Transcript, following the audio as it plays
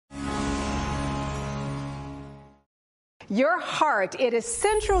Your heart, it is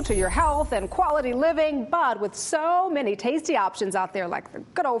central to your health and quality living, but with so many tasty options out there like the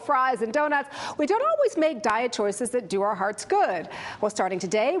good old fries and donuts, we don't always make diet choices that do our hearts good. Well, starting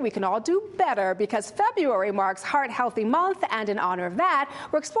today, we can all do better because February marks Heart Healthy Month, and in honor of that,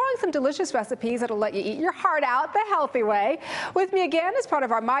 we're exploring some delicious recipes that'll let you eat your heart out the healthy way. With me again as part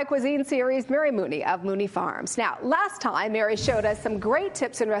of our My Cuisine series, Mary Mooney of Mooney Farms. Now, last time, Mary showed us some great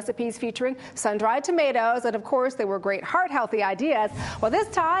tips and recipes featuring sun-dried tomatoes, and of course, they were great heart-healthy ideas. Well, this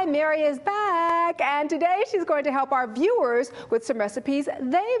time, Mary is back, and today she's going to help our viewers with some recipes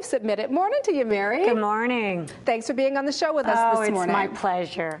they've submitted. Morning to you, Mary. Good morning. Thanks for being on the show with us this morning. Oh, it's my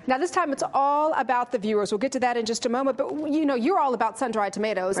pleasure. Now, this time, it's all about the viewers. We'll get to that in just a moment, but, you know, you're all about sun-dried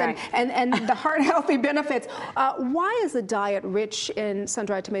tomatoes right. and the heart-healthy benefits. Why is a diet rich in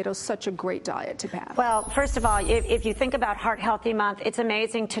sun-dried tomatoes such a great diet to have? Well, first of all, if you think about Heart Healthy Month, it's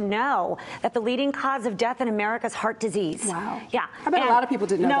amazing to know that the leading cause of death in America is heart disease. Wow. Yeah. I bet a lot of people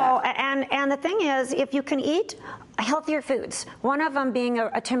didn't know that. And the thing is, if you can eat healthier foods, one of them being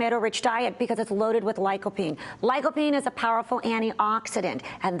a tomato-rich diet because it's loaded with lycopene. Lycopene is a powerful antioxidant,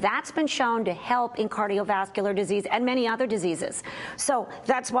 and that's been shown to help in cardiovascular disease and many other diseases. So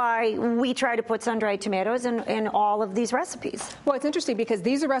that's why we try to put sun-dried tomatoes in all of these recipes. Well, it's interesting because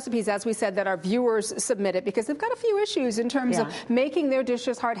these are recipes, as we said, that our viewers submitted because they've got a few issues in terms of making their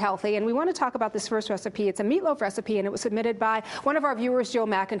dishes heart healthy. And we want to talk about this first recipe. It's a meatloaf recipe, and it was submitted by one of our viewers, Jill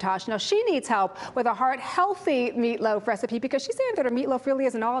McIntosh. Now, she needs help with a heart healthy meatloaf recipe because she's saying that her meatloaf really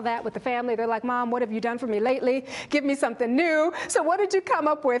isn't all that with the family. They're like, Mom, what have you done for me lately? Give me something new. So what did you come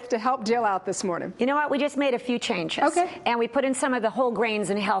up with to help Jill out this morning? You know what? We just made a few changes. Okay. And we put in some of the whole grains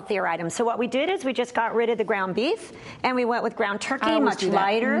and healthier items. So what we did is we just got rid of the ground beef, and we went with ground turkey, much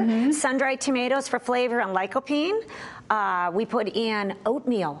lighter, sun-dried tomatoes for flavor and lycopene. We put in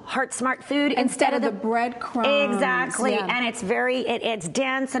oatmeal, Heart Smart food instead of the breadcrumbs. Exactly, and it's it's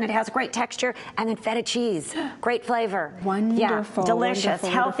dense and it has great texture. And then feta cheese, great flavor. Wonderful, delicious,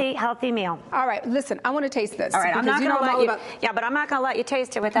 wonderful. healthy meal. All right, listen, I want to taste this. All right, I'm not going to let you. Yeah, but I'm not going to let you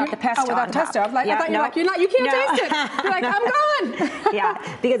taste it without the pesto. Oh, without the pesto. I thought you can't taste it. You're like, I'm gone.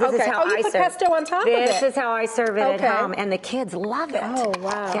 Yeah, because this is how I put serve. pesto on top of it. This is how I serve it at home, and the kids love it. Oh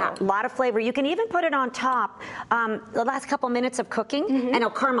wow. Yeah, a lot of flavor. You can even put it on top the last couple minutes of cooking, and it'll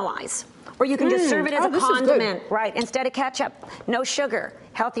caramelize. Or you can just serve it as a condiment, right? Instead of ketchup, no sugar,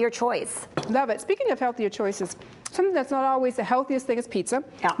 healthier choice. Love it. Speaking of healthier choices, something that's not always the healthiest thing is pizza.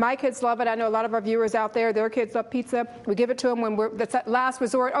 Yeah. My kids love it. I know a lot of our viewers out there, their kids love pizza. We give it to them when that's at last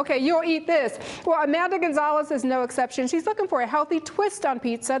resort. Okay, you'll eat this. Well, Amanda Gonzalez is no exception. She's looking for a healthy twist on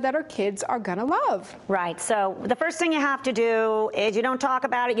pizza that her kids are gonna love. Right. So the first thing you have to do is you don't talk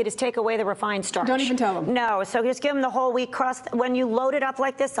about it. You just take away the refined starch. Don't even tell them. No. So just give them the whole wheat crust. When you load it up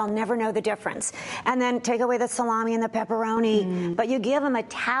like this, they'll never know the difference. And then take away the salami and the pepperoni. But you give them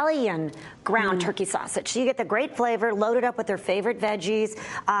Italian ground turkey sausage. So you get the great flavor, loaded up with their favorite veggies.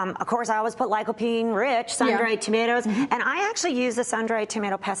 Of course, I always put lycopene-rich sun-dried tomatoes. And I actually use the sun-dried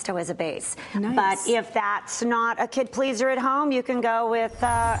tomato pesto as a base. Nice. But if that's not a kid pleaser at home, you can go with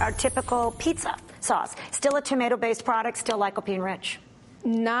our typical pizza sauce. Still a tomato-based product, still lycopene-rich.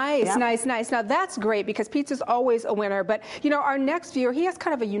 Nice, nice. Now that's great because pizza's always a winner. But you know, our next viewer, he has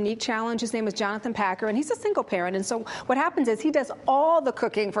kind of a unique challenge. His name is Jonathan Packer, and he's a single parent. And so what happens is he does all the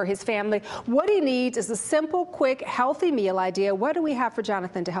cooking for his family. What he needs is a simple, quick, healthy meal idea. What do we have for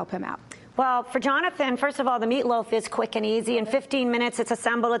Jonathan to help him out? Well, for Jonathan, first of all, the meatloaf is quick and easy. In 15 minutes, it's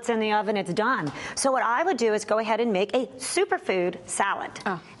assembled, it's in the oven, it's done. So what I would do is go ahead and make a superfood salad.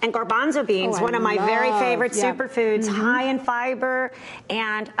 And garbanzo beans, one of my very favorite superfoods, high in fiber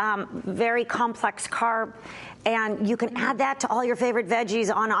and very complex carb. And you can add that to all your favorite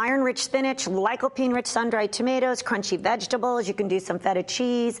veggies on iron-rich spinach, lycopene-rich sun-dried tomatoes, crunchy vegetables. You can do some feta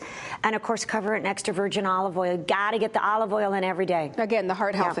cheese. And, of course, cover it in extra virgin olive oil. You got to get the olive oil in every day. Again, the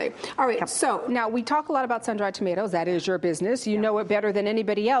heart healthy. All right, so now we talk a lot about sun-dried tomatoes. That is your business. You know it better than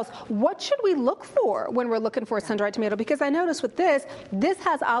anybody else. What should we look for when we're looking for a sun-dried tomato? Because I noticed with this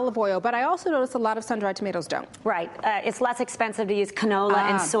has olive oil, but I also noticed a lot of sun-dried tomatoes don't. Right. It's less expensive to use canola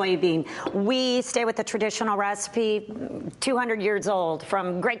and soybean. We stay with the traditional recipe, 200 years old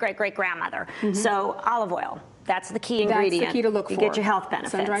from great-great-great-grandmother. So olive oil. That's the key ingredient. That's the key to look for. You get your health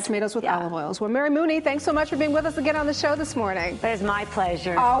benefits. Sun-dried tomatoes with olive oils. Well, Mary Mooney, thanks so much for being with us again on the show this morning. It was my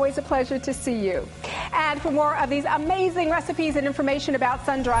pleasure. Always a pleasure to see you. And for more of these amazing recipes and information about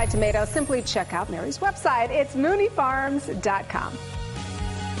sun-dried tomatoes, simply check out Mary's website. It's mooneyfarms.com.